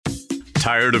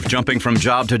Tired of jumping from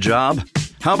job to job?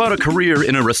 How about a career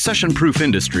in a recession-proof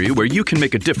industry where you can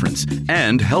make a difference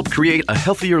and help create a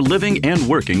healthier living and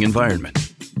working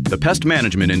environment? The pest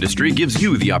management industry gives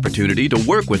you the opportunity to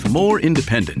work with more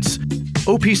independence.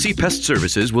 OPC Pest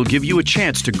Services will give you a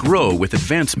chance to grow with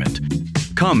advancement.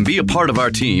 Come be a part of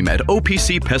our team at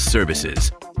OPC Pest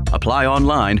Services. Apply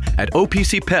online at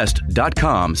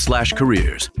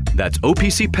opcpest.com/careers. That's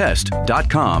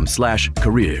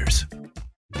opcpest.com/careers.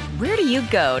 Where do you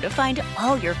go to find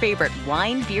all your favorite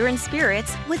wine, beer, and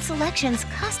spirits with selections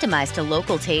customized to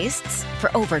local tastes?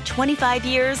 For over 25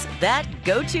 years, that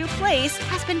go-to place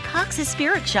has been Cox's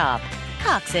Spirit Shop.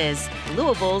 Cox's,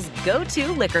 Louisville's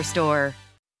go-to liquor store.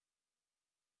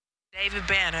 David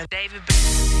Banner.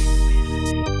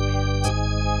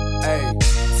 Hey,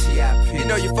 T.I.P. You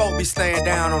know your folk be staying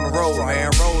down on the road,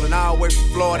 man. Rolling all the way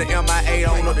from Florida, MIA,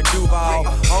 on up to Duval,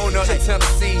 on up to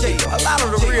Tennessee. A lot of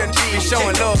the real niggas be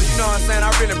showing love, you know what I'm saying? I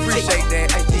really appreciate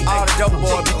that. All the dope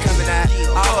boys be coming out,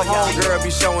 all the homegirls be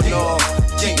showing love.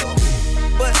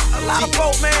 But a lot of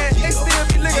folk, man, they still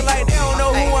be looking like they don't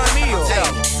know who I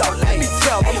am. So let me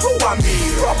tell them who I am.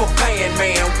 Rubber band,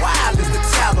 man, wild as the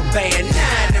Taliban.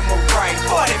 9 in my right,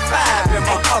 45 in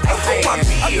my other hand.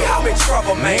 I'm in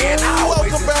trouble, man.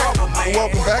 Welcome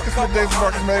back. It's Middays with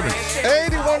Marcus Maven.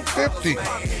 8150.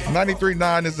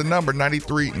 93.9 is the number.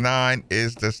 93.9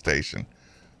 is the station.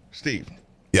 Steve.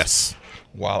 Yes.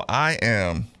 While I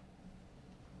am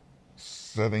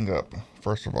setting up,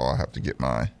 first of all, I have to get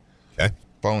my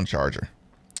phone charger.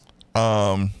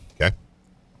 Okay.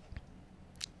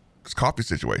 It's coffee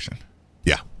situation.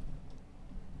 Yeah.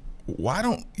 Why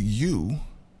don't you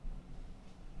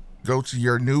go to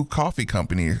your new coffee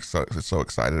company you're so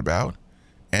excited about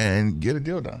and get a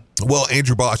deal done? Well,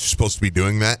 Andrew Bosch is supposed to be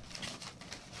doing that.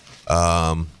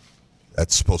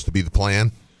 That's supposed to be the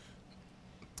plan.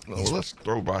 Well, let's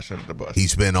throw Bosch under the bus.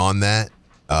 He's been on that.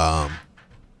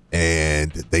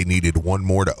 And they needed one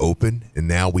more to open, and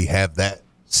now we have that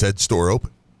said store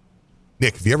open.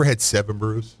 Nick, have you ever had Seven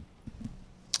Brews?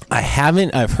 I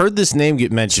haven't. I've heard this name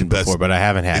get mentioned before, but I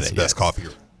haven't had it. It's the best coffee.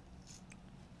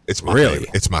 It's my really?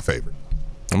 favorite. It's my favorite.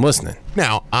 I'm listening.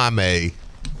 Now, I'm a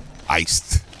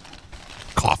iced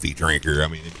coffee drinker. I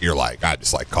mean, if you're like, I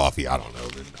just like coffee, I don't know.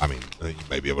 I mean, you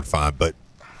may be able to find, but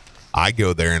I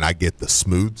go there and I get the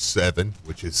Smooth 7,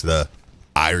 which is the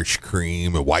Irish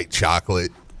cream and white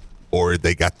chocolate, or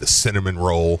they got the cinnamon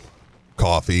roll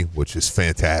coffee, which is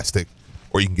fantastic,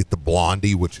 or you can get the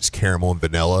Blondie, which is caramel and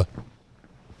vanilla.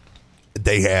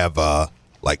 They have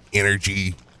like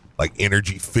energy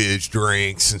fizz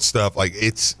drinks and stuff. Like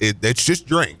it's just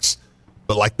drinks,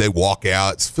 but like they walk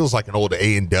out. It feels like an old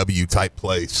A&W type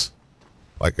place.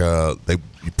 Like you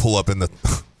pull up in the.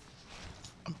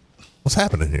 What's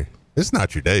happening here? It's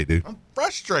not your day, dude. I'm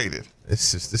frustrated.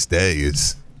 It's just this day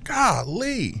is.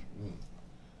 Golly.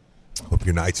 Hope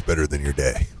your night's better than your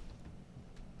day.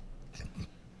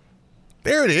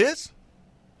 There it is.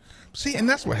 See, and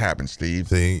that's what happens, Steve.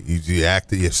 See,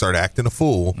 you start acting a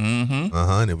fool. Mm-hmm.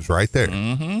 And it was right there.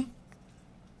 Mm-hmm.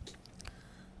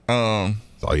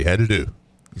 That's all you had to do.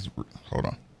 Hold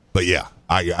on. But yeah,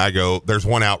 I go, there's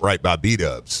one out right by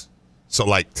B-Dubs. So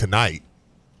like tonight,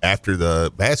 after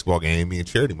the basketball game, me and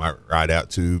Charity might ride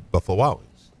out to Buffalo Wild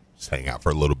Wings. Just hang out for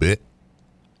a little bit.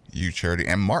 You, Charity,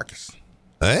 and Marcus.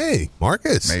 Hey,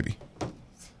 Marcus. Maybe.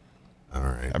 All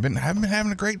right. I haven't been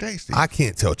having a great day, Steve. I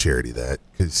can't tell Charity that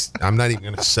because I'm not even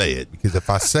going to say it, because if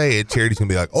I say it, Charity's going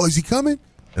to be like, oh, is he coming?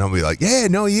 And I'll be like, yeah,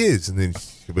 no, he is. And then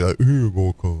she'll be like, he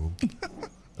won't come. And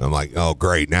I'm like, oh,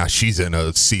 great. Now she's in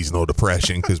a seasonal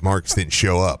depression because Marcus didn't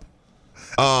show up.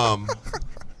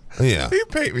 Yeah. You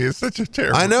paint me as such a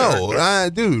terrible I know.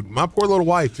 Dude, my poor little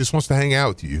wife just wants to hang out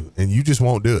with you, and you just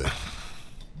won't do it.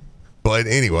 But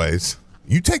anyways,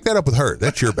 you take that up with her.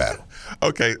 That's your battle.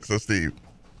 Okay, so Steve.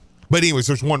 But anyways,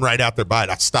 there's one right out there by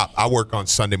it. I work on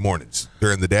Sunday mornings.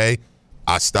 During the day,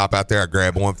 I stop out there. I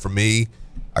grab one for me.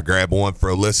 I grab one for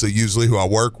Alyssa, usually, who I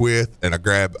work with. And I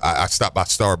stop by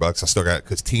Starbucks. I still got it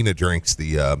because Tina drinks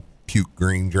the puke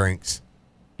green drinks,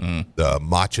 the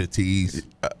matcha teas.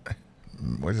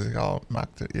 What is it called?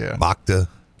 Makta? Yeah. Makta.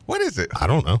 What is it? I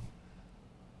don't know.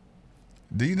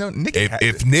 Do you know Nick?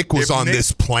 If Nick was on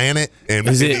this planet and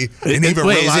Is even it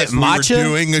realized matcha? we were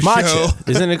doing a matcha. show.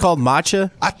 Isn't it called matcha?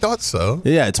 I thought so.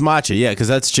 Yeah, it's matcha. Yeah, because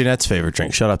that's Jeanette's favorite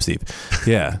drink. Shut up, Steve.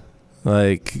 Yeah.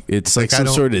 Like, it's like some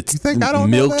sort of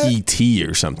milky tea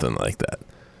or something like that.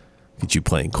 Get you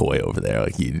playing coy over there.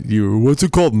 Like, you what's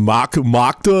it called?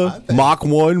 Makta? Mach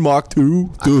 1? Mach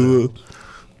 2?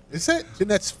 Is that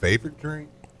Jeanette's favorite drink?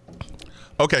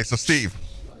 Okay, so Steve,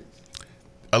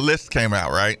 a list came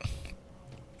out, right?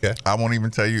 Okay. I won't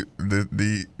even tell you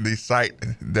the site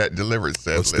that delivered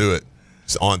said Let's list. do it.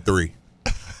 It's on 3.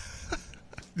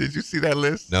 Did you see that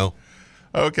list? No.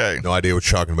 Okay. No idea what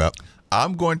you're talking about.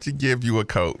 I'm going to give you a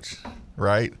coach,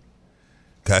 right?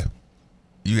 Okay.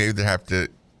 You either have to.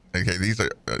 Okay, these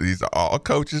are all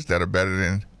coaches that are better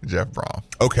than Jeff Brom.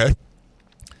 Okay.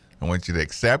 I want you to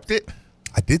accept it.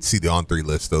 I did see the on 3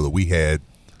 list, though, that we had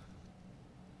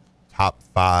top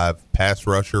 5 pass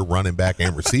rusher, running back,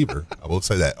 and receiver. I will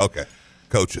say that. Okay.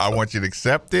 Coaches. I want you to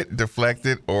accept it, deflect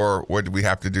it, or what do we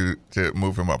have to do to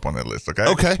move him up on that list, okay?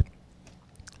 Okay.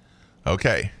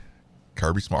 Okay.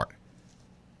 Kirby Smart.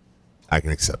 I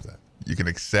can accept that. You can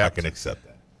accept. I can accept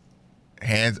that.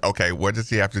 Hands. Okay, what does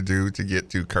he have to do to get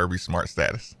to Kirby Smart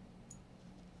status?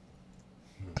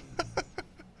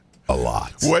 A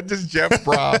lot. What does Jeff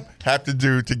Brom have to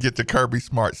do to get to Kirby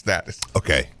Smart status?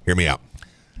 Okay, hear me out.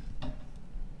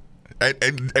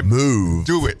 And Move.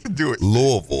 Do it.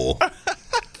 Louisville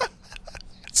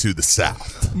to the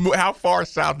south. How far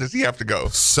south does he have to go?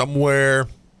 Somewhere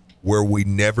where we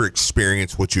never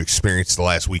experienced what you experienced the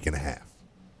last week and a half.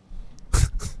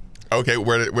 Okay,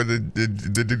 where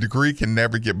the degree can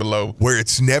never get below where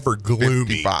it's never gloomy.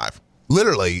 55.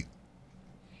 Literally,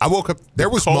 I woke up. There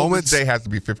was moments. Day has to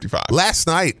be 55. Last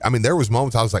night, I mean, there was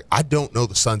moments I was like, I don't know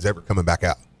the sun's ever coming back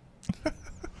out.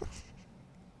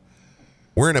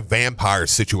 We're in a vampire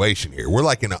situation here. We're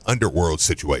like in an underworld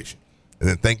situation. And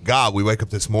then thank God we wake up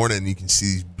this morning and you can see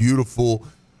these beautiful,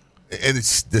 and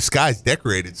the sky's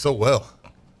decorated so well.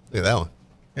 Look at that one.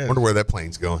 Yeah. Wonder where that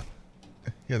plane's going.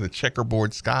 Yeah, the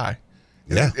checkerboard sky.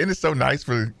 Yeah. And it's so nice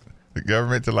for the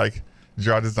government to like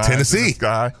draw designs Tennessee. in the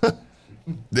sky.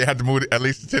 They had to move it at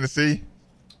least to Tennessee.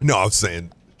 No, I was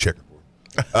saying checkerboard.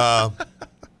 But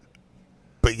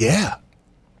yeah.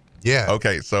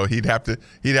 Okay, so he'd have to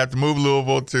move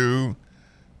Louisville to.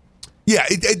 Yeah,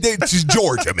 it's just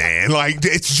Georgia, man. Like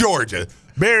it's Georgia.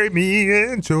 Marry me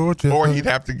in Georgia. Or he'd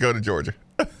have to go to Georgia.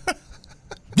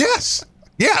 Yes.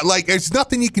 Yeah, like there's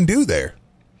nothing you can do there.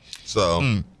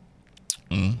 So.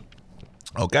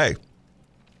 Okay.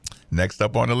 Next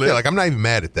up on the list. Yeah, like I'm not even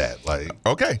mad at that. Like.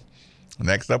 Okay.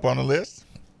 Next up on the list.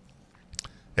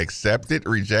 Accepted,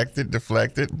 rejected,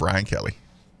 deflected, Brian Kelly.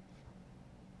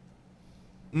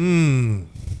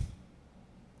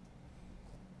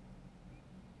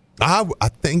 I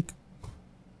think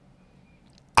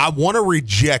I want to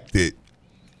reject it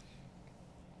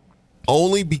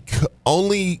only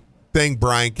thing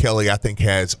Brian Kelly I think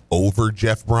has over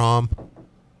Jeff Brom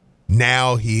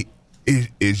now he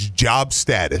is job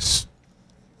status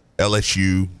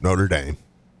LSU Notre Dame,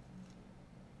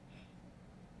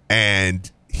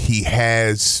 and he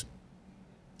has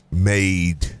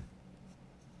made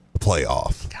the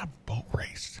playoff. He got boat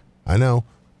raced. I know,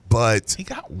 but he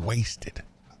got wasted.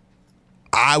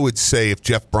 I would say if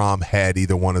Jeff Brom had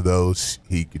either one of those,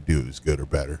 he could do as good or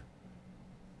better.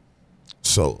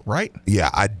 So, right? Yeah,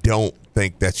 I don't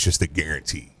think that's just a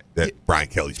guarantee that Brian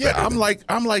Kelly's better. Yeah,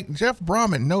 I'm like Jeff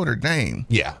Brom at Notre Dame.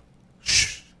 Yeah.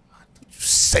 Shh.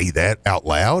 Say that out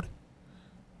loud.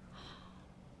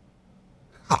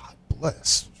 God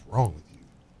bless. What's wrong with you?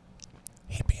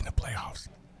 He'd be in the playoffs.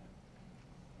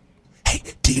 Hey,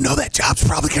 do you know that job's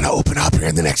probably going to open up here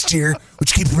in the next year?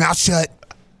 Would you keep your mouth shut?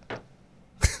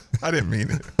 I didn't mean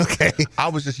it. Okay. I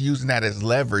was just using that as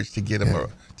leverage to get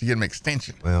him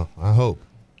extension. Well, I hope.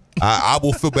 I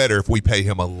will feel better if we pay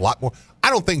him a lot more. I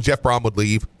don't think Jeff Brom would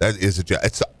leave. That is a job.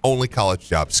 It's the only college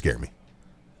job to scare me.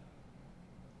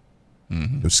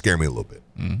 Mm-hmm. It would scare me a little bit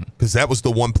because that was the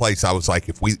one place I was like,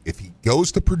 if he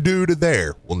goes to Purdue to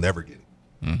there, we'll never get him.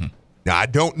 Mm-hmm. Now I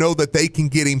don't know that they can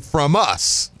get him from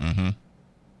us,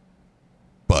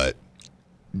 but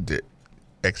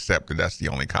except that that's the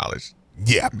only college.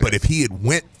 Yeah, but if he had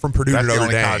went from Purdue to Notre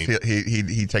Dame,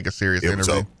 he'd take a serious interview.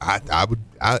 So I would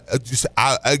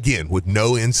again with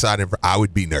no inside info, I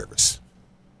would be nervous,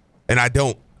 and I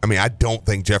don't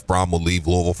think Jeff Brom will leave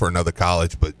Louisville for another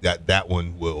college, but that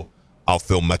one will. I'll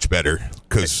feel much better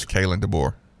because Kalen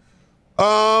DeBoer.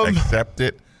 Accept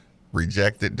it,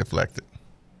 reject it, deflect it.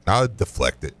 I'll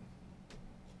deflect it.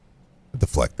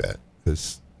 Deflect that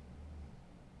because.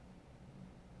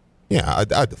 Yeah,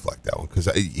 I deflect that one because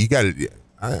you got to.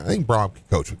 I think Brom can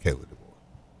coach with Caleb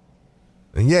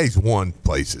DeBoer, and yeah, he's won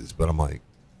places, but I'm like,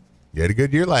 you had a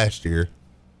good year last year.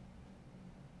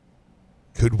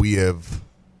 Could we have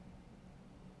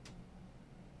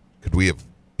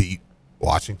beat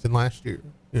Washington last year?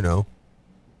 You know,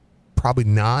 probably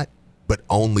not, but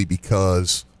only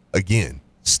because again,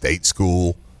 state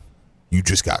school, you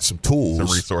just got some tools, some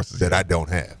resources that I don't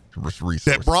have. Resources.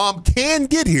 That Brom can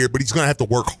get here, but he's going to have to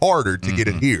work harder to get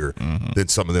it here than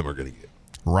some of them are going to get.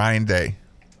 Ryan Day.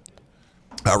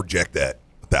 I reject that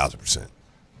 1,000%.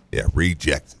 Yeah,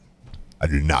 reject it. I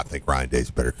do not think Ryan Day's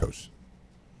a better coach.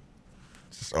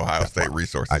 Just Ohio State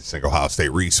resources. I think Ohio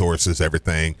State resources,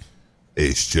 everything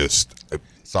is just.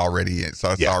 It's already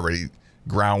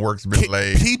groundwork's been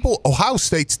laid. Ohio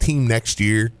State's team next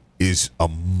year is a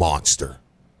monster.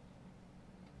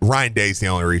 Ryan Day's the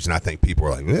only reason I think people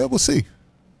are like, yeah, we'll see.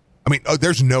 I mean,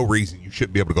 there's no reason you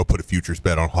shouldn't be able to go put a futures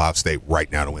bet on Ohio State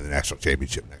right now to win the national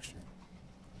championship next year.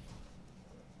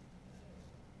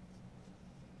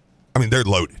 I mean, they're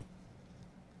loaded.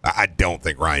 I don't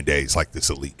think Ryan Day is like this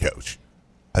elite coach.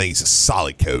 I think he's a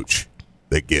solid coach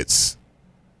that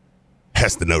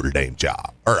has the Notre Dame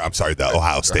job. Or, I'm sorry, the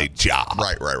Ohio State job.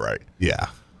 Right. Yeah.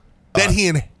 That he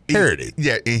inherited.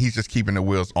 And he's just keeping the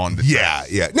wheels on the track.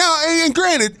 Yeah. Now, and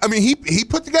granted, I mean, he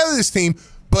put together this team,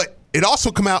 but it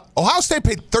also come out, Ohio State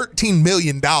paid $13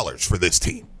 million for this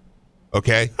team.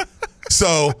 Okay?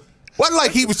 So, wasn't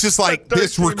like he was just like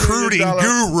this recruiting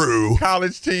guru.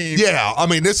 College team. Yeah. I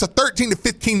mean, it's a $13 to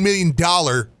 $15 million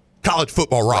college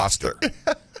football roster.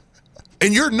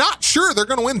 And you're not sure they're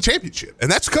going to win the championship. And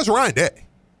that's because of Ryan Day.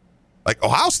 Like,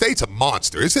 Ohio State's a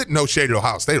monster. Is it no shade at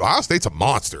Ohio State? Ohio State's a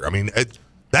monster. I mean,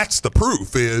 that's the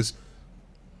proof is.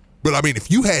 But, I mean,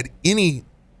 if you had any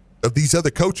of these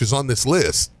other coaches on this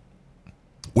list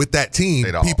with that team,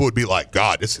 people would be like,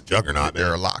 God, this is a juggernaut.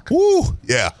 They're a lock. Woo,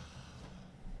 yeah.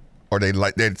 Or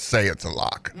they'd say it's a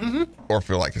lock, or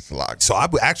feel like it's a lock. So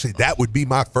that would be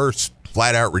my first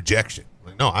flat out rejection.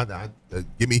 Like, no,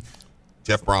 give me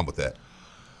Jeff Brom with that.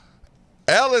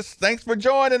 Ellis, thanks for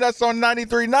joining us on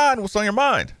 93.9. What's on your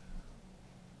mind?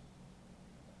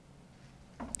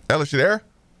 Ellis, you there?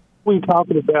 We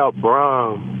talking about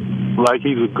Brom like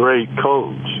he's a great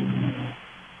coach.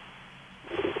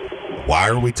 Why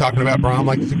are we talking about Brom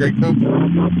like he's a great coach?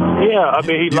 Yeah, I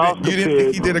mean, he lost you didn't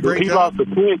think he did a great job? He lost to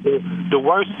Pitt, the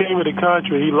worst team in the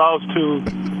country. He lost to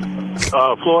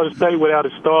Florida State without a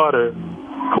starter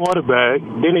quarterback.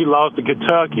 Then he lost to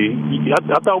Kentucky.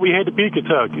 I thought we had to beat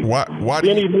Kentucky. Why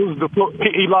then he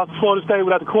lost to Florida State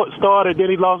without the starter. Then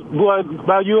he lost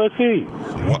by USC.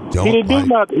 He didn't do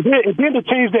nothing. And then the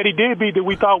teams that he did beat that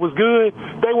we thought was good,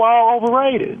 they were all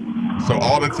overrated. So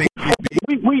all the teams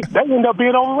they ended up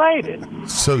being overrated.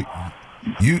 So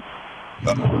this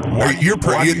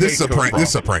is a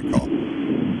prank call.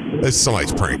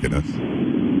 Somebody's pranking us.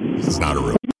 It's not a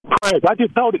real prank. I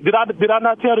just told it. Did I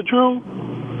not tell the truth?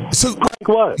 So prank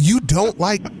what? You don't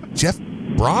like Jeff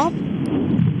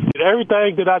Brom? Did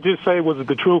everything that I just say was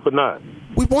the truth or not?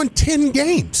 We won 10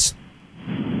 games.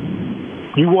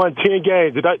 You won 10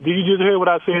 games. Did you just hear what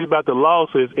I said about the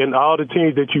losses and all the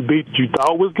teams that you beat that you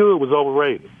thought was good was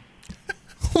overrated?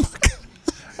 Oh, my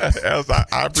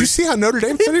God. Did you see how Notre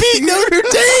Dame finished? He beat Notre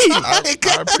Dame.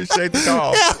 I appreciate the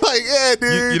call. Yeah,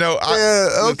 dude.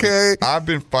 Okay. I've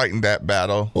been fighting that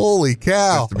battle. Holy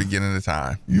cow. Since the beginning of the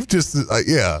time. You've just,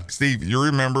 Steve, you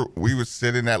remember we would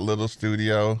sit in that little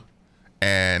studio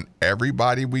and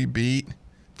everybody we beat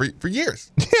for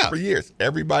years. Yeah. For years.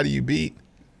 Everybody you beat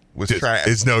was trash.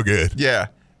 It's no good. Yeah.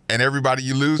 And everybody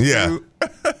you lose to.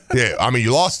 Yeah. I mean,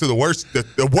 you lost to the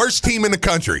worst team in the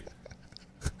country.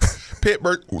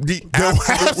 Pittsburgh, and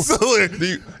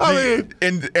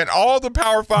all the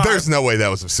Power Five. There's no way that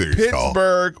was a serious call.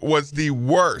 Pittsburgh was the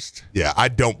worst. Yeah, I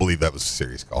don't believe that was a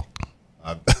serious call.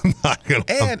 I'm not going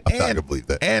to believe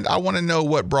that. And I want to know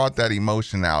what brought that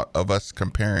emotion out of us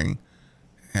comparing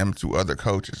him to other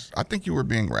coaches. I think you were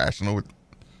being rational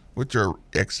with your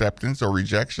acceptance or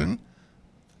rejection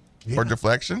or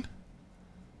deflection.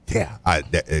 Yeah.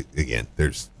 Again,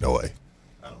 there's no way.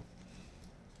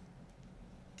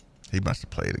 He must have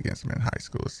played against him in high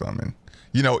school or something.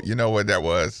 You know what that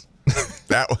was?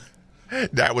 that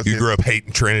was. You grew up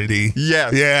hating Trinity.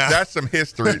 Yes. Yeah. That's some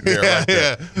history there. Right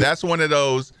there. That's one of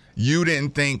those you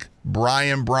didn't think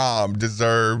Brian Brom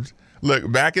deserved.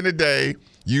 Look, back in the day,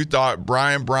 you thought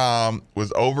Brian Brom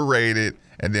was overrated,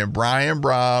 and then Brian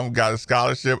Brom got a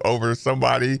scholarship over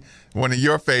somebody, one of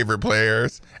your favorite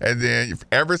players, and then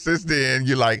ever since then,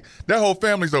 you're like, that whole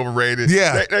family's overrated.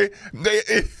 Yeah.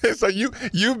 So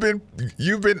you've been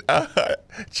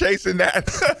chasing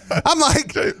that.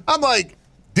 I'm like,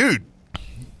 dude,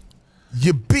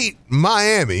 you beat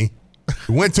Miami,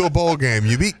 went to a bowl game.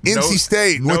 You beat NC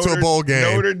State, went to a bowl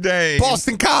game. Notre Dame,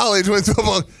 Boston College went to a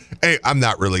bowl. Hey, I'm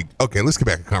not really okay. Let's get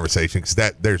back to conversation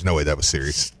because there's no way that was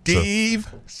serious.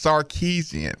 Steve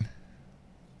Sarkisian.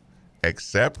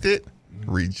 Accept it,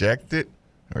 reject it,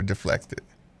 or deflect it.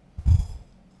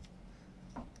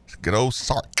 It's good old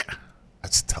Sark.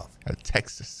 That's tough. Out of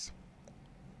Texas.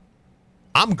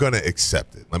 I'm going to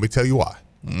accept it. Let me tell you why.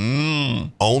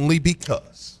 Only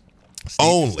because.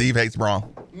 Steve hates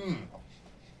Brom.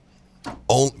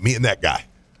 Me and that guy.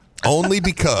 Only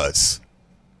because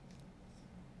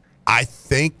I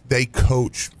think they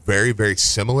coach very, very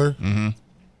similar. Mm-hmm.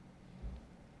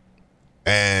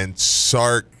 And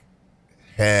Sark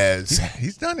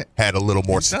he's done it. Had a little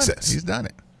more success. He's done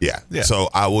it. Yeah. So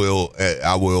I will.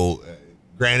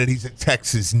 Granted, he's in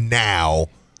Texas now,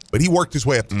 but he worked his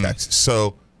way up to Texas.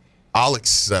 So I'll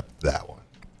accept that one.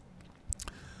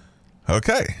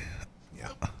 Okay.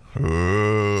 Yeah.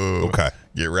 Ooh. Okay.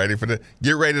 Get ready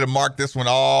to mark this one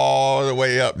all the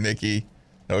way up, Nikki.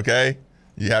 Okay.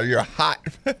 You have your hot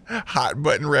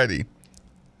button ready.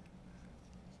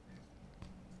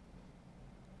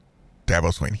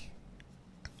 Dabo Swinney.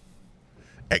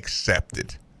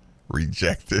 Accepted,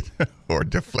 rejected, or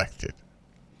deflected.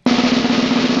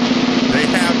 They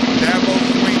have Dabo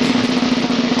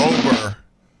Swinney over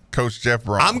Coach Jeff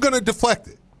Brom. I'm going to deflect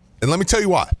it. And let me tell you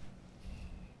why.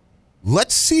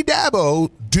 Let's see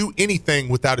Dabo do anything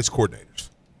without his coordinators.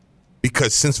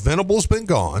 Because since Venable's been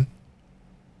gone,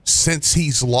 since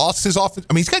he's lost his offense,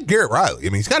 I mean, he's got Garrett Riley. I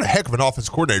mean, he's got a heck of an offense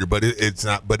coordinator, but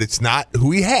it's not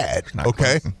who he had.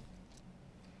 Okay. Clemson.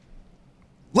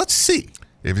 Let's see.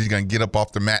 If he's going to get up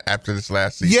off the mat after this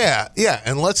last season. Yeah,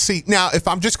 and let's see. Now, if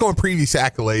I'm just going previous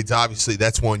accolades, obviously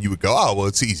that's one you would go, oh, well,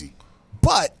 it's easy.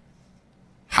 But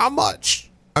how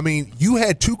much? I mean, you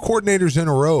had two coordinators in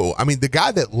a row. I mean, the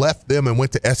guy that left them and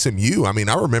went to SMU, I mean,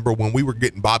 I remember when we were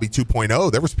getting Bobby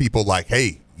 2.0, there was people like,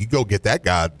 hey, you go get that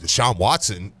guy, this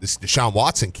Deshaun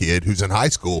Watson kid who's in high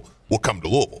school will come to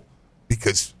Louisville.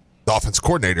 Because the offense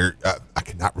coordinator, I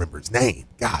cannot remember his name.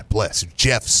 God bless.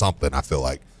 Jeff something, I feel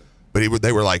like. But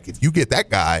they were like, if you get that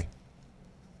guy,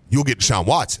 you'll get Deshaun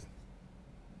Watson.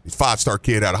 He's a 5-star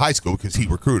kid out of high school because he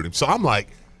recruited him. So I'm like,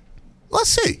 let's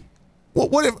see.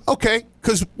 What if, okay,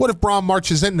 because what if Brom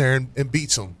marches in there and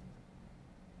beats him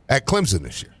at Clemson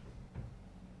this year?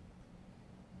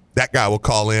 That guy will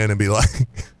call in and be like,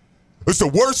 it's the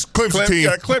worst Clemson team.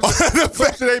 Yeah,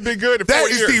 Clemson ain't been good in 4 years.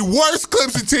 That is the worst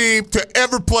Clemson team to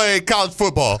ever play college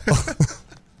football.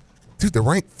 Dude, they're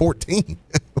ranked 14.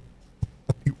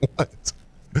 What?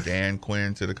 Dan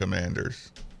Quinn to the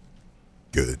Commanders.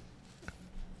 Good.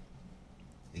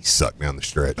 He sucked down the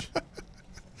stretch.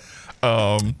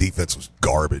 Defense was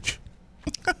garbage.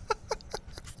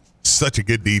 Such a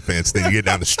good defense. Then you get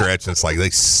down the stretch and it's like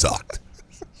they sucked.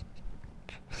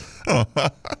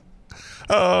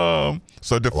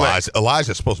 So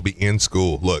Elijah's supposed to be in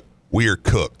school. Look, we are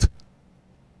cooked.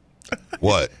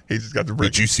 What? He just got the.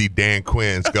 Did you see Dan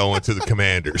Quinn's going to the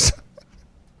Commanders?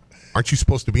 Aren't you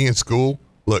supposed to be in school?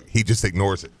 Look, he just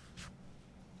ignores it.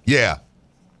 Yeah.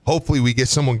 Hopefully we get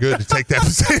someone good to take that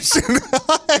position.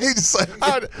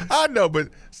 I know, but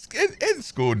in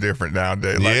school different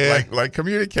nowadays. Like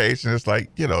communication, it's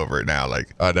like, get over it now.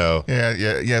 Like, I know.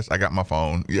 Yes, I got my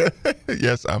phone. Yeah,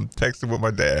 yes, I'm texting with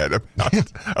my dad. Can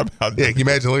you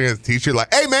imagine looking at the teacher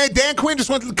like, hey, man, Dan Quinn just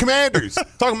went to the Commanders.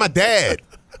 Talking to my dad.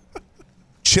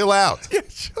 Chill out. Yeah,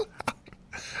 chill out.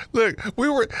 Look,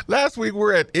 last week we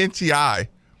were at NTI.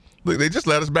 Look, they just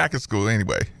let us back at school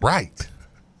anyway. Right.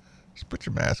 Just put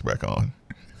your mask back on.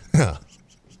 Yeah. What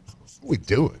are we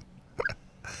doing?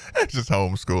 Just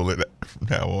homeschool it from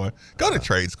now on. Go to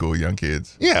trade school, young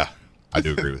kids. Yeah, I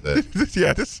do agree with that.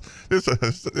 Yeah, this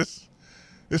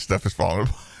stuff is falling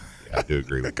apart. Yeah, I do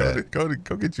agree with that. Go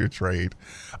get you a trade.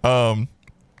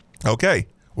 Okay.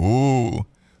 Ooh,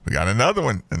 we got another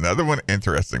one.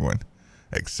 Interesting one.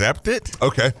 Accept it.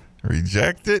 Okay.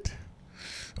 Reject it,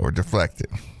 or deflect it.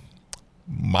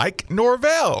 Mike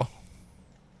Norvell.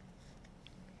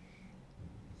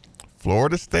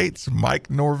 Florida State's Mike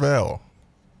Norvell.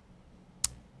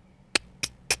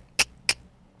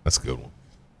 That's a good one.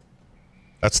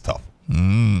 That's tough.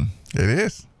 It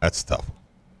is. That's tough.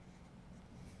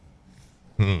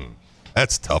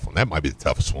 That's a tough one. That might be the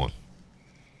toughest one.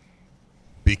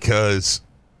 Because,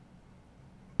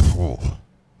 God,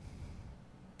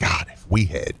 if we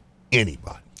had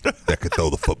anybody that could throw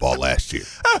the football last year.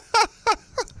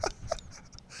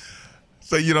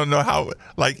 So you don't know how,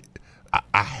 like,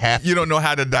 you don't know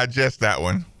how to digest that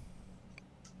one.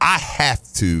 I have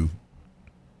to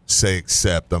say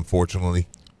accept, unfortunately,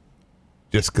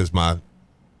 just because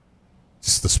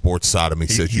the sports side of me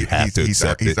says you have to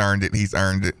accept it. He's earned it. He's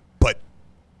earned it. But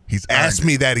he's ask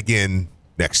me that again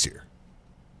next year.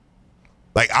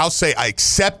 Like, I'll say I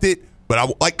accept it,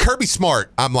 but like Kirby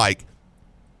Smart, I'm like,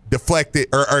 deflect it,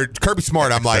 or Kirby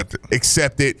Smart, I'm like,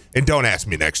 accept it, and don't ask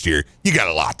me next year. You got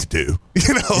a lot to do.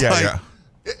 You know, yeah.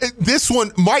 This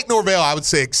one, Mike Norvell, I would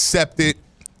say accept it,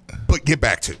 but get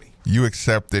back to me. You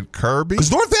accepted Kirby?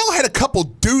 Because Norvell had a couple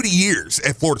duty years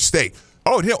at Florida State.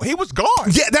 Oh, he was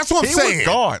gone. Yeah, that's what I'm saying. He was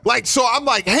gone. Like, so I'm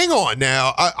like, hang on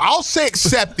now. I'll say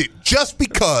accept it just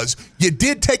because you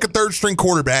did take a third-string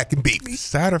quarterback and beat me.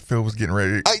 Satterfield was getting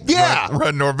ready to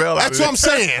run Norvell out. That's what I'm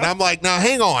saying. I'm like, now,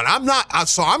 hang on. I'm not.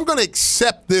 So I'm going to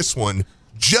accept this one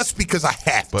just because I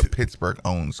have to. But Pittsburgh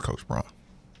owns Coach Braun.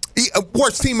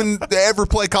 Worst team to ever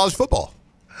play college football.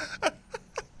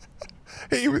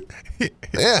 He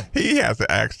has an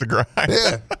axe to grind.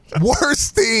 Yeah.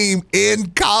 Worst team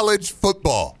in college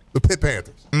football, the Pitt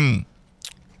Panthers.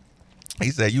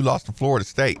 He said, you lost to Florida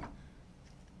State.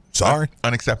 Sorry.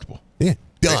 Unacceptable. Yeah.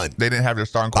 Done. They didn't have their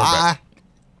starting quarterback.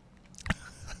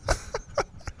 Bye.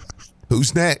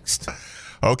 Who's next?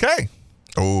 Okay.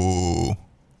 Ooh.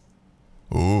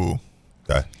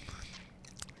 Okay.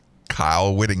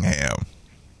 Kyle Whittingham.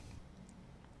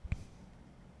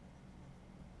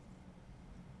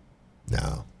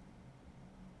 No.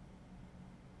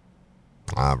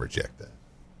 I reject that.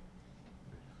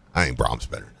 I think Brom's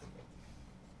better.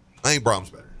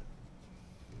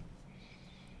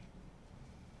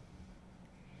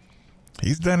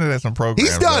 He's done it at some programs.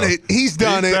 He's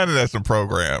done it at some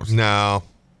programs. No.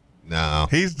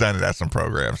 He's done it at some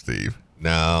programs, Steve.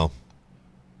 No,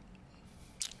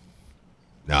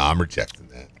 I'm rejecting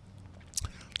that.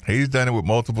 He's done it with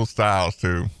multiple styles,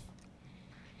 too.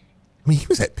 I mean, he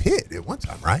was at Pitt at one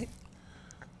time, right?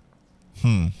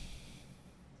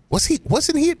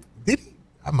 Wasn't he? Did he?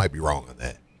 I might be wrong on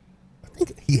that. I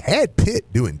think he had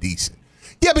Pitt doing decent.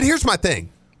 Yeah, but here's my thing.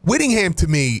 Whittingham, to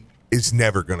me, is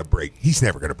never going to break. He's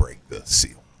never going to break the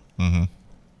seal. Mm-hmm.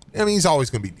 I mean, he's always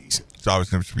going to be decent. It's always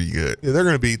going to be good. Yeah, they're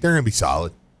going to be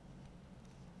solid.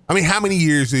 I mean, how many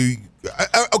years do you,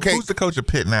 okay. Who's the coach of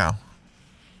Pitt now?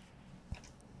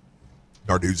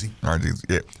 Narduzzi.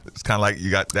 Yeah. It's kind of like you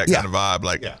got that kind of vibe.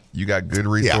 Like, you got good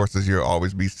resources, you'll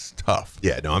always be tough.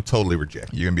 Yeah, no, I'm totally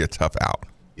rejecting. You're going to be a tough out.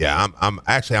 Yeah, I'm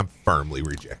firmly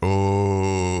rejecting.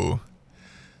 Oh.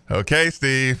 Okay,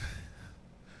 Steve.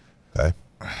 Okay.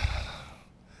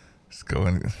 Let's go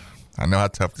in. I know how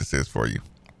tough this is for you.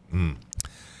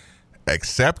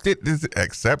 Accept that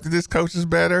this coach is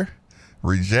better,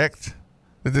 reject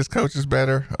that this coach is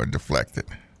better, or deflect it.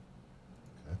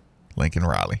 Okay. Lincoln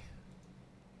Riley.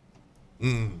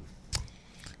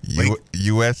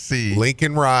 USC.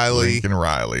 Lincoln Riley.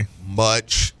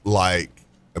 Much like,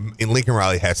 and Lincoln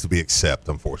Riley has to be accept,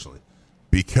 unfortunately,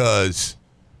 because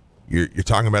you're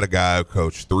talking about a guy who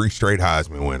coached 3 straight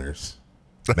Heisman winners,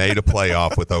 made a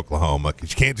playoff with Oklahoma.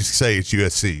 Because you can't just say it's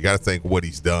USC. You got to think what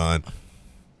he's done.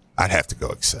 I'd have to go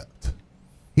accept.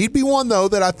 He'd be one, though,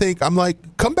 that I think I'm like,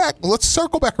 come back. Let's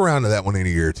circle back around to that one in a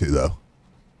year or two, though.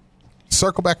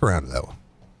 Circle back around to that one.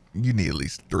 You need at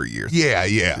least 3 years.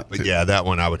 Yeah. But yeah, that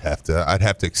one I'd have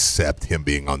to accept him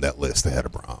being on that list ahead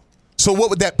of Brom. So what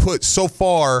would that put? So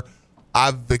far,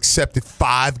 I've accepted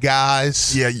 5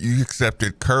 guys. Yeah, you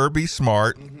accepted Kirby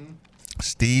Smart,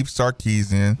 Steve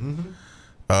Sarkisian.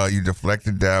 You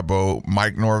deflected Dabo,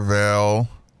 Mike Norvell.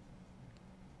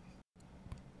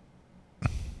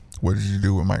 What did you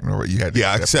do with Mike Norvell? You had to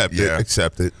accept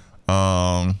it.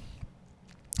 Not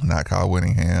Kyle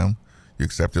Whittingham. You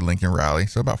accepted Lincoln Riley,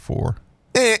 so about 4.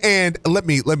 And let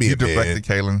me you deflected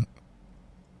Kalen.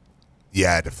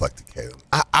 Yeah, I deflected Kalen.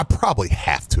 I probably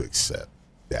have to accept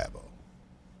Dabo.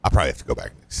 I probably have to go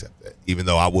back and accept that, even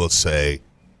though I will say,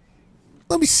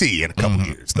 let me see in a couple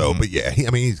years, though. But yeah,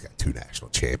 he's got 2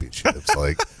 national championships.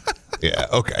 Yeah,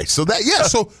 okay. So that, yeah.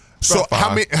 So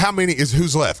how many is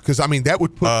who's left? Because I mean that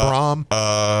would put Brom.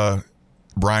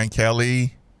 Brian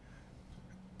Kelly.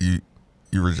 You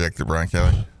rejected Brian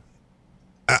Kelly.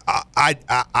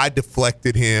 I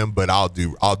deflected him, but I'll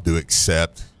do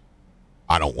accept.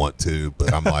 I don't want to,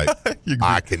 but I'm like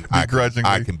I can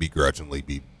begrudgingly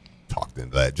be talked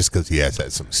into that just because he has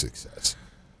had some success.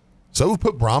 So we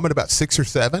put Brom at about 6 or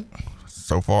 7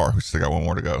 so far. We still got one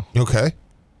more to go. Okay.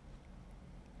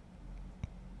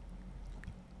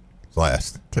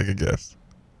 Last. Take a guess.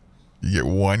 You get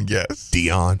one guess.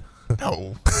 Dion.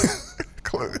 No.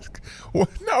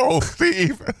 No,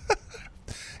 Steve.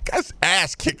 Guy's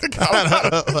ass kicked the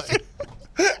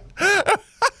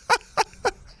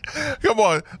Come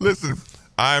on, listen.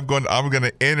 I'm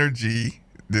gonna energy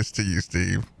this to you,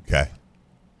 Steve. Okay.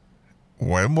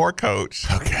 One more coach.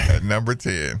 Okay. At number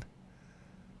 10.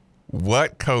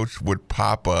 What coach would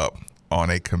pop up on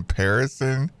a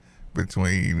comparison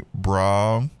between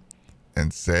Brom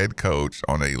and said coach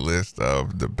on a list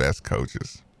of the best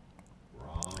coaches?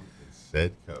 Brom and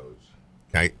said coach.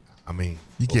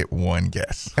 You get one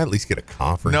guess. At least get a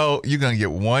conference. No, you're going to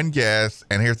get one guess.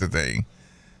 And here's the thing.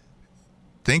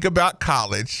 Think about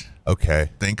college. Okay.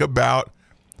 Think about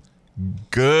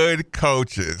good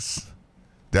coaches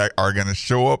that are going to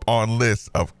show up on lists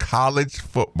of college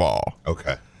football.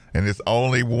 Okay. And it's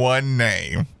only one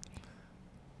name.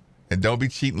 And don't be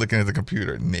cheating looking at the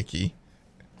computer, Nikki.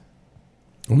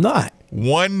 I'm not.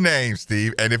 One name,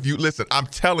 Steve. And if you listen, I'm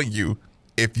telling you,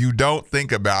 if you don't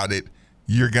think about it,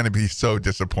 you're going to be so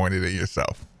disappointed in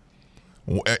yourself.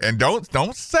 And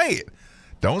don't say it.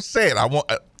 Don't say it. I want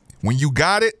when you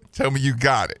got it, tell me you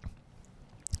got it.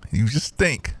 You just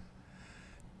think.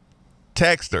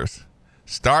 Texters,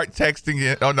 start texting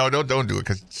in. Oh no, don't do it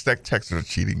because texters are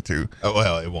cheating too. Oh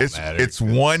well, it won't matter. It's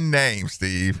one name,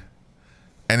 Steve,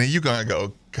 and then you're gonna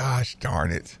go, gosh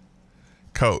darn it,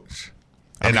 Coach.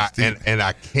 I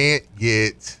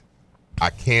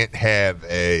can't have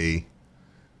a.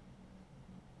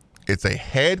 It's a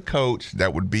head coach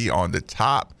that would be on the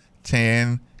top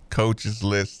 10 coaches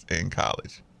list in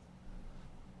college.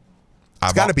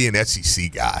 It's got to be an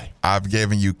SEC guy. I've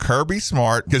given you Kirby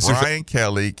Smart, Brian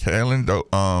Kelly, Kalen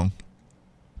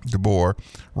DeBoer,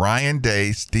 Ryan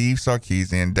Day, Steve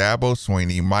Sarkisian, Dabo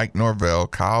Swinney, Mike Norvell,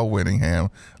 Kyle Whittingham,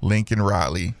 Lincoln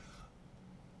Riley.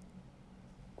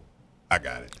 I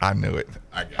got it. I knew it.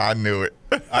 I knew it.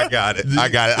 I got it.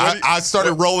 I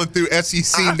started rolling through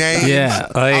SEC names. Yeah.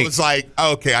 I was like,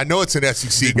 okay, I know it's an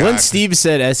SEC guy. When Steve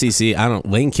said SEC,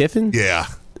 Lane Kiffin? Yeah.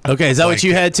 Okay, is that what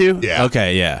you had too? Yeah.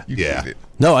 Okay, yeah. Yeah.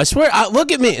 No, I swear,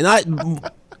 look at me. And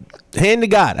hand to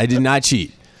God, I did not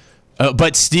cheat.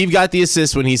 But Steve got the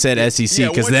assist when he said SEC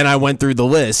because then I went through the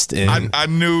list. And I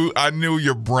knew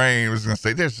your brain was going to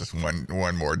say, there's just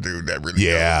one more dude that really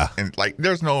knows. And like,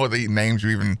 there's no other names you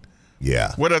even...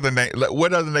 Yeah. What other name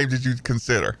did you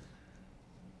consider?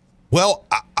 Well,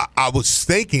 I was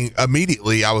thinking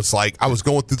immediately. I was like, I was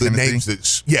going through the names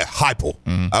Heupel.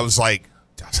 Mm-hmm. I was like,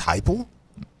 that's Heupel?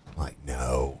 I'm like,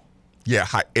 no. Yeah.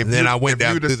 Then I went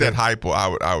down. If you'd have said Heupel,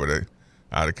 I would have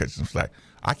cut you some slack.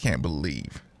 I can't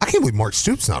believe Mark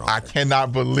Stoops not on. I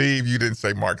cannot believe you didn't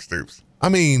say Mark Stoops. I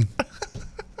mean,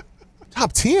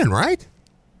 top 10, right?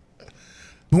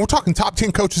 We're talking top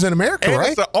 10 coaches in America, and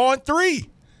right? It's on 3.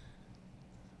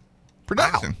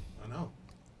 Production. Wow. I know.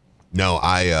 No,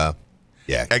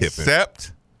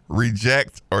 accept,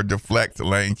 reject, or deflect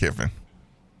Lane Kiffin.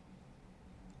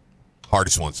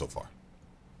 Hardest one so far.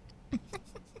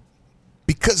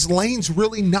 Because Lane's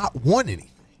really not won anything.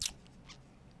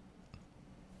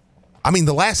 I mean,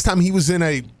 the last time he was in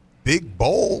a big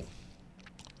bowl,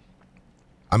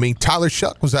 Tyler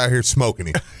Shuck was out here smoking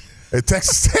it at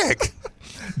Texas Tech.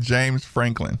 James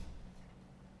Franklin.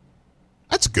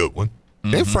 That's a good one.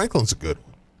 Mm-hmm. James Franklin's a good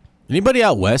one. Anybody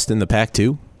out west in the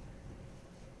Pac-2?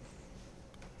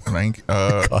 Lincoln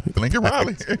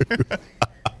Riley.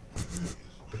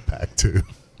 Pac-2.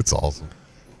 It's awesome.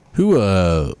 Who's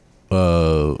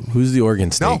the Oregon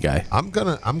State guy? I'm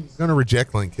gonna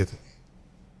reject Lane Kiffin.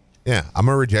 Yeah, I'm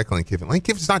gonna reject Lane Kiffin. Lane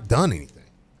Kiffin's not done anything,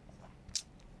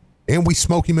 and we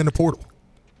smoke him in the portal.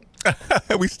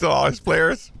 We still all his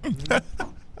players.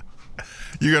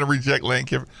 You're going to reject Lane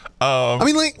Kiffin?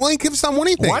 Lane Kiffin's not won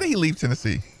anything. Why did he leave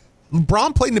Tennessee?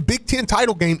 Braun played in the Big Ten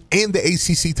title game and the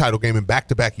ACC title game in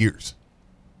back-to-back years.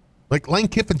 Like, Lane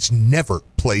Kiffin's never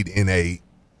played in a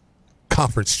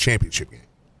conference championship game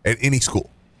at any school.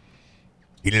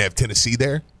 He didn't have Tennessee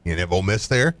there. He didn't have Ole Miss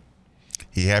there.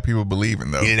 He had people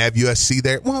believing, though. He didn't have USC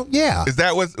there. Well, yeah. Is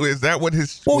that what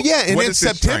his... Well, yeah, and in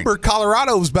September,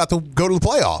 Colorado was about to go to the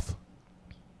playoff.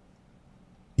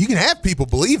 You can have people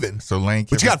believing,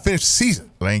 but you got to finish the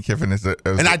season. Lane Kiffin is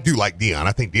and I do like Deion.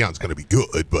 I think Deion's going to be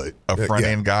good, but a front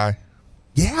end guy.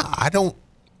 Yeah, I don't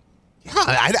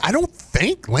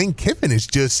think Lane Kiffin is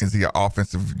just. Is he an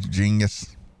offensive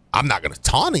genius? I'm not going to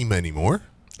taunt him anymore.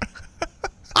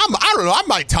 I don't know. I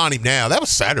might taunt him now. That was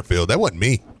Satterfield. That wasn't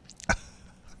me.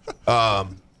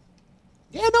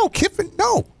 Kiffin.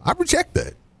 No, I reject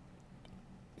that.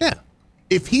 Yeah,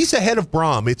 if he's ahead of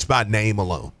Brom, it's by name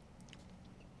alone.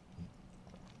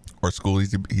 Or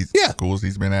schools schools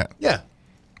he's been at. Yeah.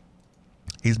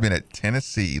 He's been at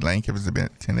Tennessee. Lane Kiffin's been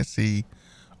at Tennessee,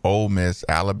 Ole Miss,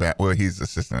 Alabama. Well, he's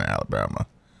assistant at Alabama.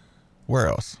 Where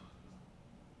else?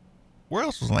 Where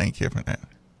else was Lane Kiffin at?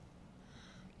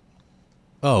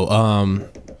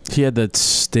 He had that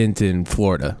stint in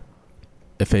Florida.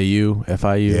 FAU.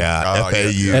 Yeah,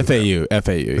 FAU. But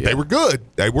they were good.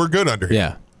 They were good under him.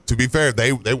 Yeah. To be fair,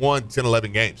 they won 10,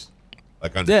 11 games.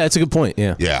 That's a good point.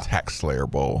 Yeah. Tax Slayer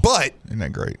Bowl. But isn't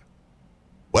that great?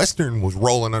 Western was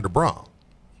rolling under Braun.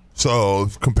 So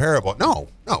it's comparable. No,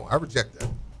 I reject that.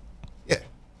 Yeah.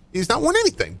 He's not won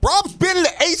anything. Braum's been in the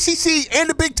ACC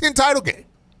and the Big Ten title game.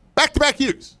 Back-to-back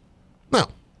years. No,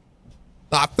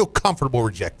 I feel comfortable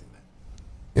rejecting that.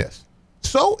 Yes.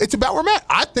 so it's about where I'm at.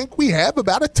 I think we have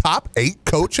about a top 8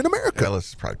 coach in America. Ellis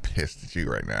is probably pissed at you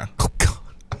right now. Oh, God.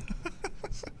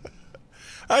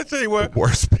 I tell you what.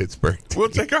 Worst Pittsburgh team. We'll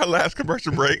take our last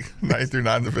commercial break.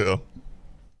 939 The Ville.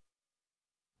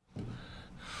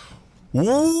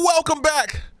 Welcome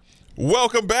back.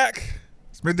 Welcome back.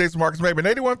 It's Middays with Marcus Maben.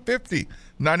 8150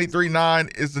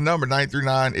 93.9 is the number.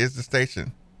 939 is the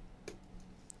station.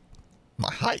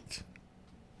 My height.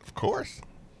 Of course.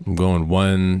 I'm going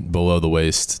 1 below the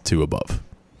waist, 2 above.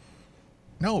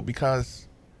 No, because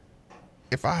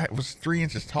if I was 3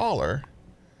 inches taller,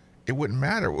 it wouldn't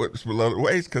matter what's below the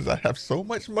waist because I have so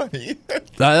much money.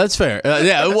 That's fair.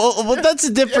 Yeah, well, that's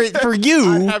different for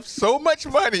you. I have so much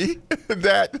money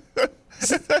that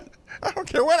I don't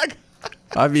care what I got.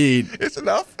 I mean, it's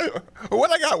enough.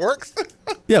 What I got works.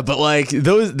 Yeah, but like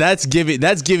that's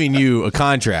giving you a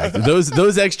contract.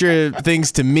 Those extra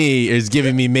things to me is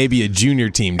giving me maybe a junior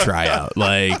team tryout.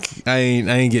 Like I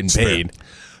ain't getting paid.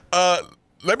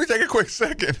 Let me take a quick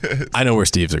second. I know where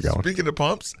Steve's are going. Speaking of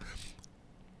pumps,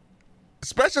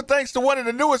 special thanks to one of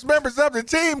the newest members of the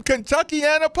team,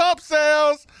 Kentuckiana Pump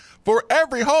Sales, for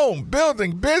every home,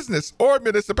 building, business, or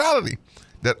municipality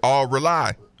that all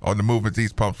rely on the movement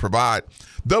these pumps provide.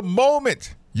 The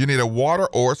moment you need a water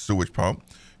or sewage pump,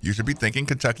 you should be thinking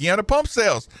Kentuckiana Pump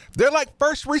Sales. They're like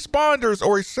first responders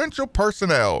or essential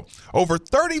personnel. Over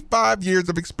 35 years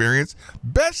of experience,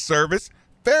 best service,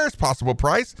 fairest possible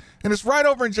price, and it's right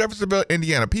over in Jeffersonville,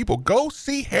 Indiana. People, go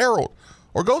see Harold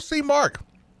or go see Mark.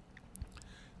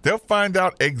 They'll find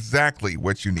out exactly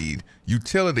what you need.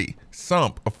 Utility,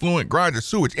 sump, affluent, grinder,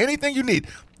 sewage, anything you need.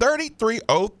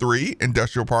 3303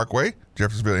 Industrial Parkway,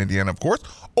 Jeffersonville, Indiana, of course.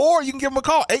 Or you can give them a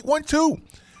call,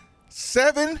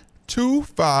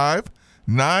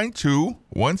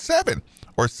 812-725-9217.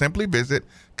 Or simply visit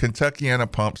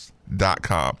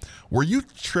KentuckianaPumps.com. Were you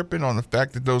tripping on the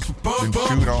fact that those been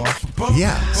chewed on?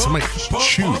 Yeah, somebody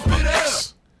chewed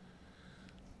pumps.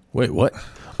 Wait, what?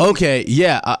 Okay,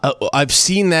 yeah, I've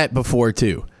seen that before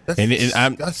too. And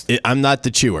I'm not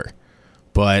the chewer,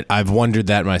 but I've wondered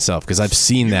that myself because I've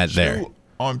seen that there.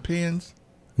 On pens?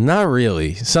 Not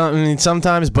really.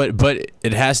 Sometimes, but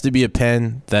it has to be a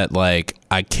pen that like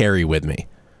I carry with me.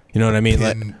 You know what I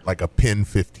mean? Like a Pen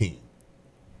 15.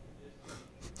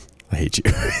 I hate you.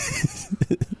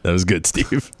 That was good,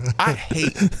 Steve. I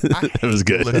hate that was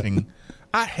good.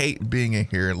 I hate being in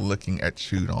here looking at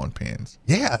chewed on pens.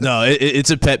 Yeah. No, it's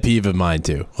a pet peeve of mine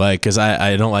too. Like, because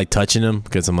I don't like touching them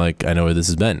because I'm like, I know where this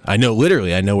has been. I know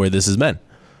where this has been.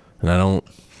 And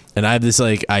I have this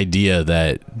like idea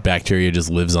that bacteria just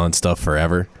lives on stuff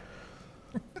forever.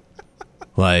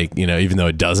 Like, you know, even though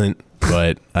it doesn't,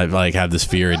 but I like have this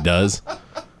fear it does.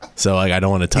 So like, I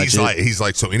don't want to touch it. He's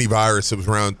like, so any virus that was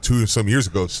around some years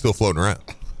ago is still floating around.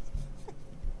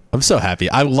 I'm so happy.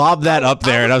 I lobbed that up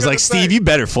there, and I was like, Steve, you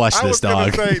better flush this, dog. I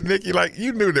was going to say, Nikki, like,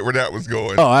 you knew that where that was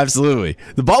going. Oh, absolutely.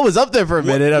 The ball was up there for a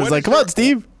minute. I was like, come on,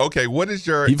 Steve. Okay, what is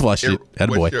your... He flushed it.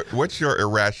 Attaboy. What's your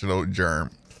irrational germ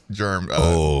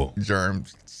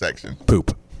section?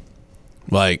 Poop.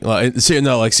 Like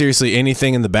seriously,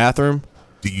 anything in the bathroom.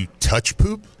 Do you touch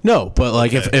poop? No, but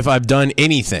like if I've done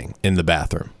anything in the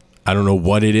bathroom, I don't know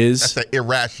what it is. That's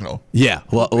irrational. Yeah,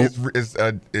 well, is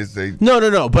a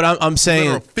no. But I'm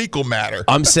saying fecal matter.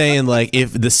 I'm saying like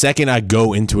if the second I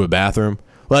go into a bathroom,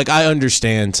 like I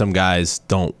understand some guys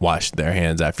don't wash their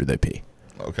hands after they pee.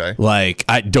 Okay. Like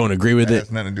I don't agree with it.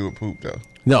 Has nothing to do with poop though.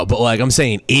 No, but like I'm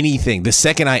saying anything. The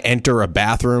second I enter a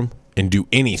bathroom and do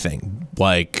anything,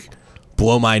 like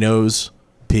blow my nose,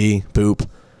 pee, poop,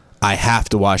 I have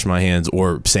to wash my hands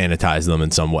or sanitize them in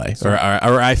some way, or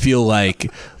I feel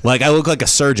like I look like a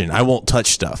surgeon. I won't touch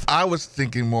stuff. I was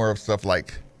thinking more of stuff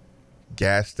like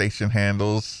gas station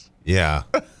handles. Yeah.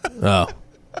 Oh.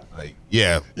 Like,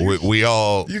 yeah. We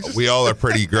all are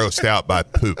pretty grossed out by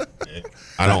poop.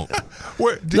 I don't.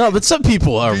 But some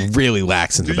people are really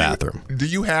lax in the bathroom. Do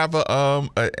you have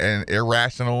an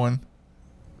irrational one?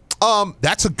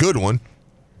 That's a good one.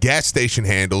 Gas station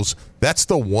handles. That's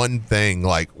the one thing.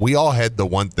 Like we all had the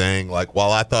one thing. Like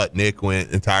while I thought Nick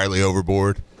went entirely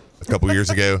overboard a couple years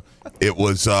ago, it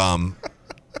was the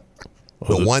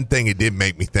one thing it did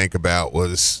make me think about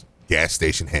was gas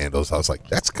station handles. I was like,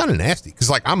 that's kind of nasty because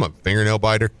like I'm a fingernail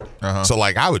biter, so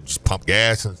like I would just pump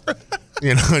gas, and,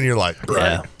 you know, and you're like,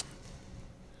 yeah.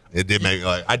 It did make me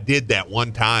like I did that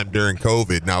one time during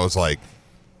COVID, and I was like,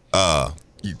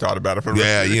 you thought about it for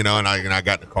you know, and I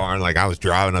got in the car and like I was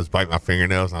driving, I was biting my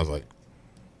fingernails, and I was like,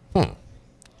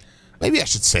 maybe I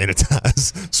should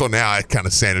sanitize. So now I kind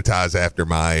of sanitize after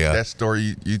my that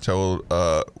story you told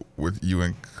with you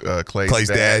and Clay's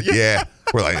dad. Yeah,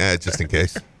 we're like, just in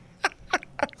case.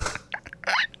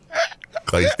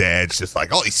 Clay's dad's just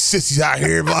like, all these sissies out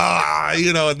here, blah,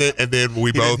 you know, and then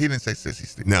we both. He didn't say sissy,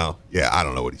 Steve. No, yeah, I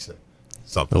don't know what he said.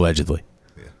 Something. Allegedly.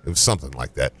 Yeah, it was something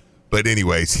like that. But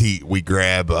anyways, we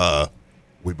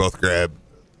both grab,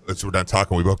 as we're done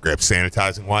talking, we both grab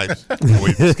sanitizing wipes. And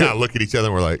we just kind of look at each other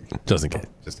and we're like, just in case.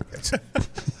 Just in case.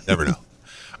 Never know.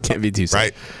 Can't be too safe.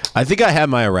 Right. I think I have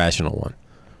my irrational one.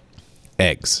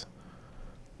 Eggs.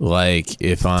 Like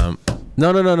if I'm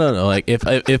no. Like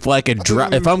if like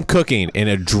if I'm cooking and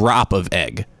a drop of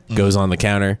egg goes on the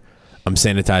counter, I'm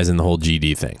sanitizing the whole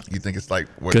GD thing. You think it's like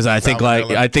because I think like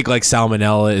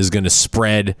salmonella is going to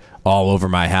spread all over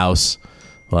my house.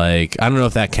 Like I don't know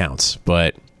if that counts,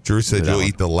 but Drew said you'll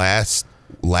eat the last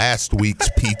week's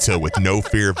pizza with no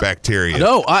fear of bacteria.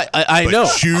 No, I know.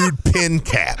 Chewed pin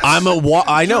caps. I'm a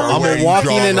walking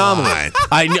anomaly.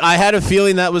 I had a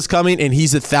feeling that was coming, and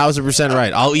he's 1,000%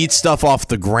 right. I'll eat stuff off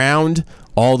the ground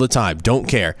all the time. Don't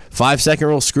care. 5-second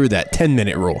rule, screw that.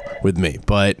 10-minute rule with me.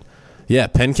 But yeah,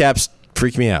 pen caps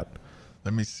freak me out.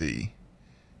 Let me see.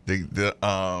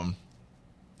 Oh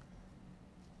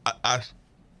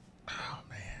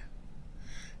man.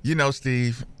 You know,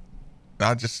 Steve.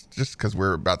 I'll just because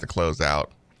we're about to close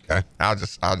out. Okay. I'll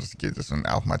just get this one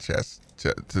off my chest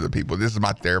to the people. This is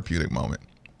my therapeutic moment.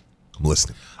 I'm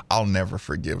listening. I'll never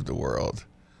forgive the world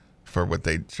for what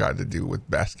they tried to do with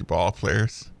basketball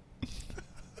players.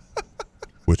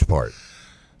 Which part?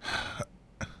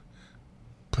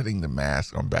 Putting the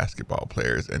mask on basketball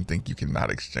players and think you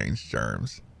cannot exchange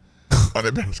germs on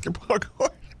a basketball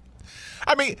court.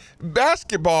 I mean,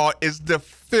 basketball is the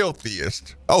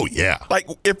filthiest. Oh, yeah. Like,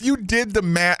 if you did the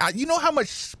math, you know how much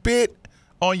spit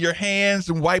on your hands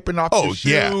and wiping off your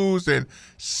shoes and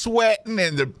sweating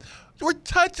and we're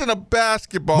touching a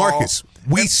basketball. Marcus,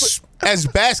 as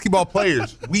basketball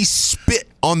players, we spit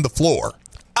on the floor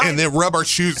and then rub our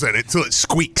shoes in it until it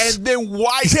squeaks. And then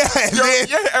wipe.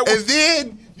 And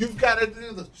then you've got to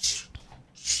do the...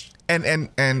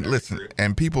 And listen,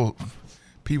 and people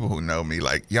who know me,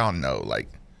 like, y'all know, like,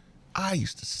 I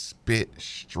used to spit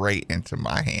straight into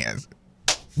my hands.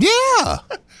 Yeah.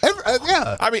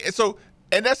 Yeah. I mean,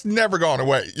 and that's never gone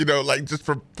away, you know, like, just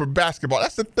for basketball.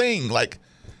 That's the thing. Like,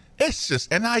 it's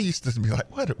just, and I used to be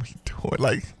like, what are we doing?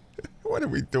 Like, what are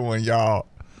we doing, y'all?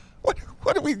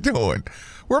 What are we doing?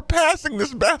 We're passing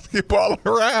this basketball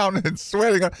around and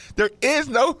sweating. There is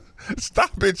no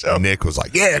stoppage. Nick was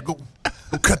like, yeah, go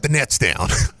cut the nets down.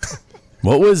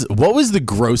 What was the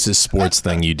grossest sports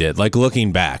thing you did? Like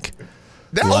looking back,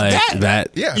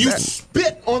 you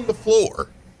spit on the floor,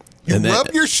 you rub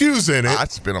your shoes in it,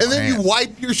 I'd spit on and then hands. you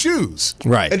wipe your shoes,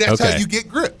 right? And that's how you get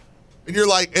grip. And you're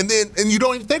like, and you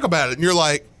don't even think about it, and you're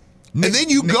like, Nick, and then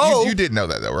you go. You didn't know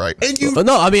that though, right? And you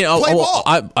no, I mean, play ball.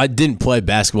 I didn't play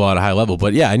basketball at a high level,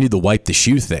 but yeah, I knew the wipe the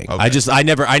shoe thing. Okay. I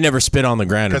never spit on the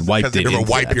ground and wiped it. You ever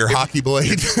wipe your hockey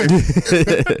blade?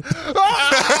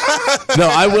 No,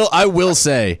 I will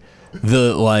say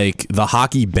the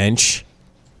hockey bench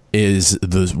is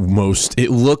the most. It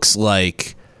looks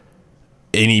like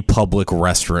any public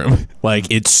restroom. Like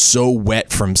it's so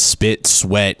wet from spit,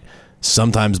 sweat,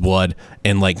 sometimes blood,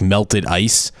 and like melted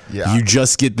ice. Yeah. You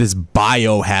just get this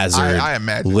biohazard I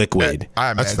imagine liquid.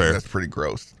 I imagine that's pretty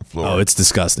gross. The floor. Oh, it's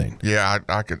disgusting. Yeah,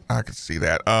 I could see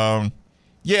that.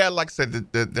 Yeah, like I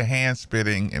said, the hand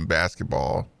spitting in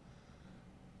basketball,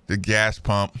 the gas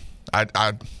pump.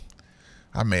 I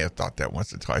may have thought that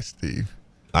once or twice, Steve.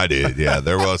 I did. Yeah,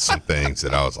 there was some things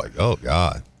that I was like, oh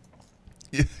God.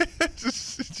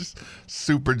 just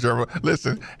super German.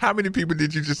 Listen, how many people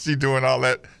did you just see doing all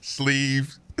that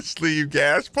sleeve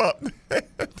gas pump?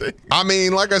 I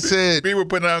mean, like I said, people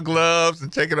putting on gloves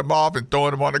and taking them off and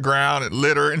throwing them on the ground and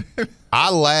littering. I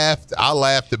laughed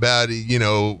about it, you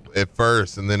know, at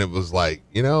first, and then it was like,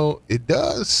 you know, it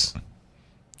does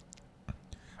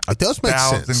make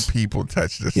sense. 1,000 people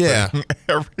touch this thing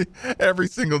every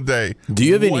single day. Do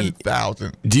you have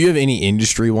 1,000? Do you have any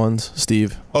industry ones,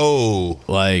 Steve? Oh,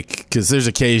 like because there's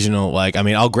occasional like I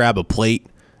mean I'll grab a plate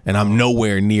and I'm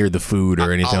nowhere near the food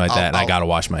or anything like that, and I gotta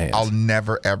wash my hands. I'll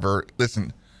never ever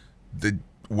listen.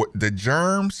 The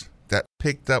germs that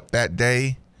picked up that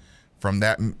day from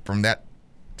that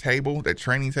table, that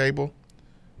training table.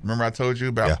 Remember I told you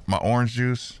about my orange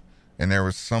juice, and there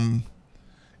was some.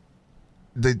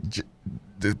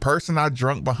 The person I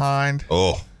drunk behind.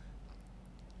 Oh,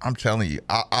 I'm telling you,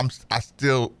 I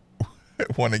still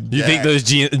want to. You think those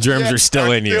germs are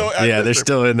still in you? Yeah, they're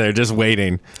still in there, just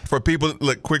waiting. For people,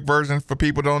 look, quick version for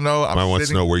people who don't know. I want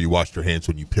to know where you washed your hands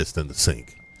when you pissed in the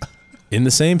sink. In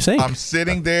the same sink. I'm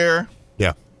sitting there.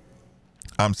 Yeah,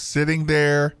 I'm sitting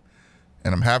there,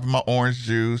 and I'm having my orange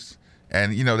juice,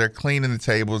 and you know they're cleaning the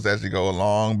tables as you go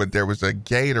along. But there was a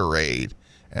Gatorade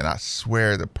And I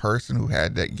swear the person who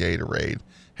had that Gatorade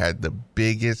had the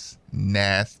biggest,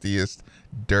 nastiest,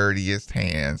 dirtiest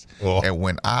hands. Oh. And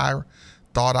when I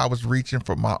thought I was reaching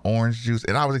for my orange juice,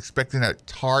 and I was expecting that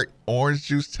tart orange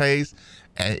juice taste,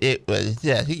 and it was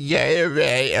just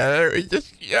Gatorade.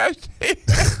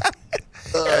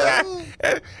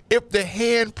 If the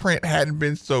handprint hadn't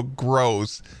been so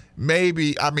gross,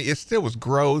 maybe, I mean, it still was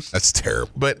gross. That's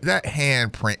terrible. But that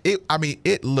handprint,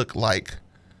 it looked like,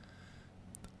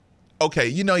 okay,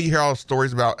 you hear all the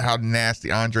stories about how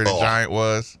nasty Andre the Giant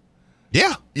was?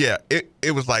 Yeah. Yeah,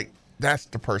 it was like, that's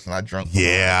the person I drunk.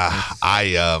 Yeah,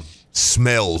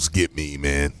 smells get me,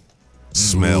 man.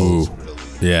 Smells.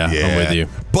 Yeah, I'm with you.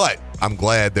 But I'm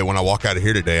glad that when I walk out of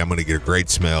here today, I'm going to get a great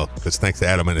smell because thanks to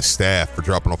Adam and his staff for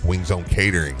dropping off Wing Zone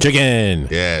Catering. Chicken.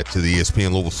 Yeah, to the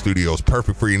ESPN Louisville studios.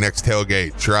 Perfect for your next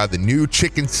tailgate. Try the new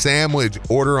chicken sandwich.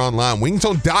 Order online.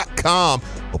 Wingzone.com.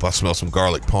 Hope I smell some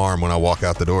garlic parm when I walk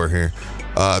out the door here.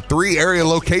 3 area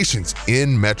locations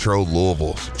in Metro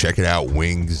Louisville. So check it out,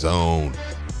 Wing Zone.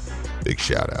 Big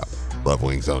shout out. Love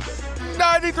Wing Zone.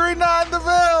 93.9 The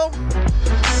Ville.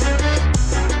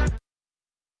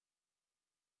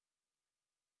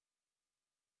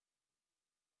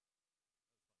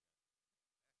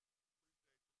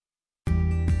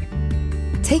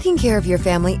 Taking care of your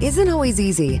family isn't always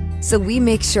easy, so we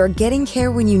make sure getting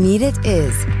care when you need it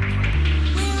is.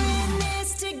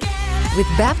 With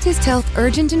Baptist Health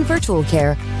Urgent and Virtual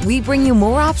Care, we bring you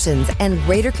more options and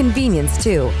greater convenience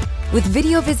too. With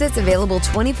video visits available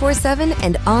 24/7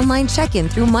 and online check-in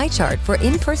through MyChart for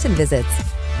in-person visits.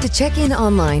 To check in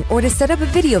online or to set up a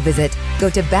video visit, go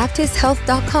to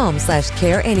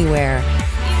baptisthealth.com/careanywhere.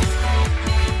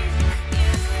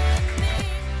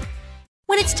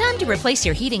 When it's time to replace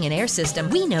your heating and air system,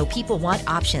 we know people want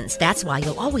options. That's why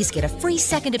you'll always get a free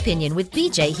second opinion with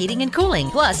BJ Heating and Cooling.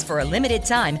 Plus, for a limited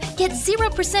time, get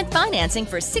 0% financing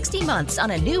for 60 months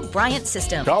on a new Bryant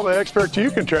system. Call the experts you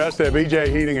can trust at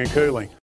BJ Heating and Cooling.